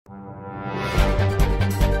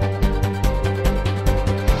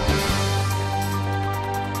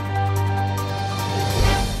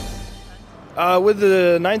With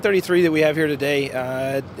the 933 that we have here today,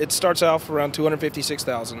 it starts off around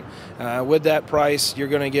 $256,000. With that price, you're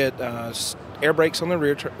going to get air brakes on the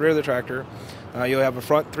rear of the tractor. You'll have a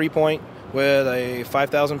front 3-point with a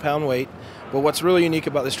 5,000-pound weight. But what's really unique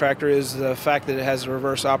about this tractor is the fact that it has a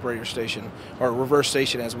reverse operator station, or reverse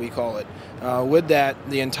station as we call it. With that,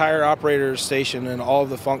 the entire operator station and all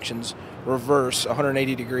of the functions reverse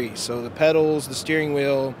 180 degrees. So the pedals, the steering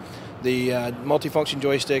wheel, the multifunction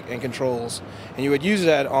joystick and controls. And you would use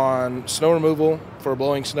that on snow removal for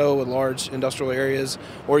blowing snow with large industrial areas,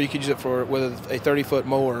 or you could use it with a 30-foot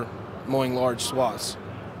mower mowing large swaths.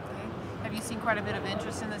 Have you seen quite a bit of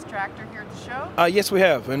interest in this tractor here at the show? Yes, we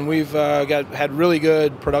have, and we've had really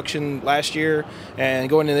good production last year, and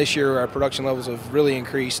going into this year, our production levels have really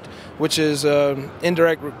increased, which is in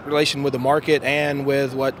direct relation with the market and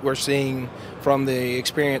with what we're seeing from the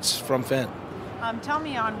experience from Fendt. Tell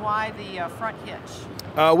me on why the front hitch.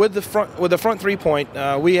 With the front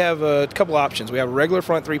 3-point, we have a couple options. We have a regular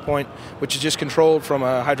front 3-point, which is just controlled from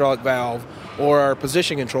a hydraulic valve, or our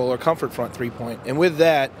position control or comfort front 3-point. And with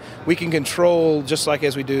that, we can control just like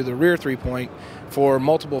as we do the rear 3-point for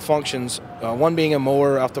multiple functions. One being a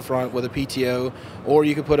mower out the front with a PTO, or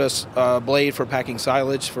you could put a blade for packing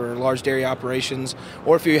silage for large dairy operations,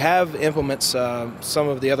 or if you have implements some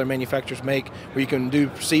of the other manufacturers make where you can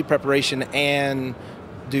do seed preparation and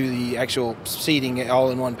do the actual seeding all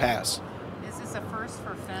in one pass. Is this a first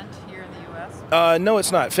for Fendt here in the U.S.? No,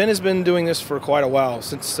 it's not. Fendt has been doing this for quite a while,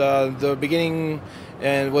 since the beginning,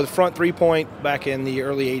 and with front 3-point back in the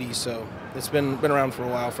early 80s. So it's been around for a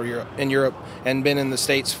while in Europe, and been in the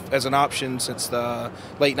States as an option since the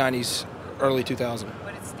late 90s, early 2000.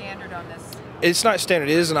 But it's standard on this? It's not standard.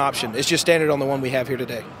 It is an option. It's just standard on the one we have here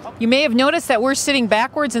today. You may have noticed that we're sitting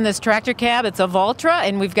backwards in this tractor cab. It's a Valtra,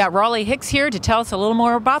 and we've got Raleigh Hicks here to tell us a little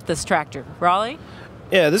more about this tractor. Raleigh?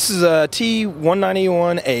 Yeah, this is a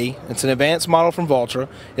T191A. It's an advanced model from Valtra.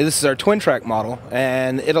 This is our twin track model,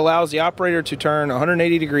 and it allows the operator to turn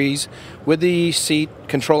 180 degrees with the seat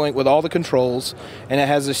controlling with all the controls, and it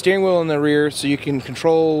has a steering wheel in the rear so you can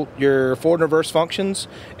control your forward and reverse functions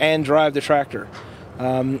and drive the tractor.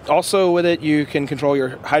 Also with it, you can control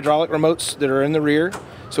your hydraulic remotes that are in the rear,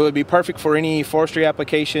 so it would be perfect for any forestry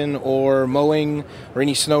application or mowing or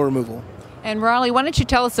any snow removal. And Raleigh, why don't you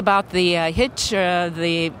tell us about the hitch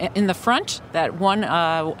in the front that won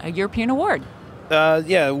a European award?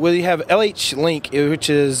 Yeah, we have LH Link, which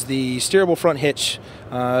is the steerable front hitch,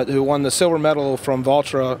 who won the silver medal from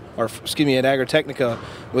Valtra, or excuse me, at Agritechnica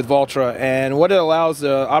with Valtra. And what it allows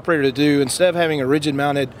the operator to do, instead of having a rigid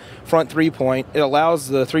mounted front 3-point, it allows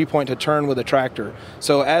the 3-point to turn with the tractor.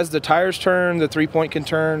 So as the tires turn, the 3-point can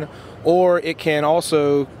turn, or it can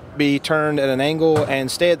also be turned at an angle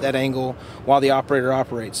and stay at that angle while the operator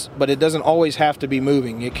operates. But it doesn't always have to be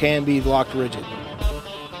moving. It can be locked rigid.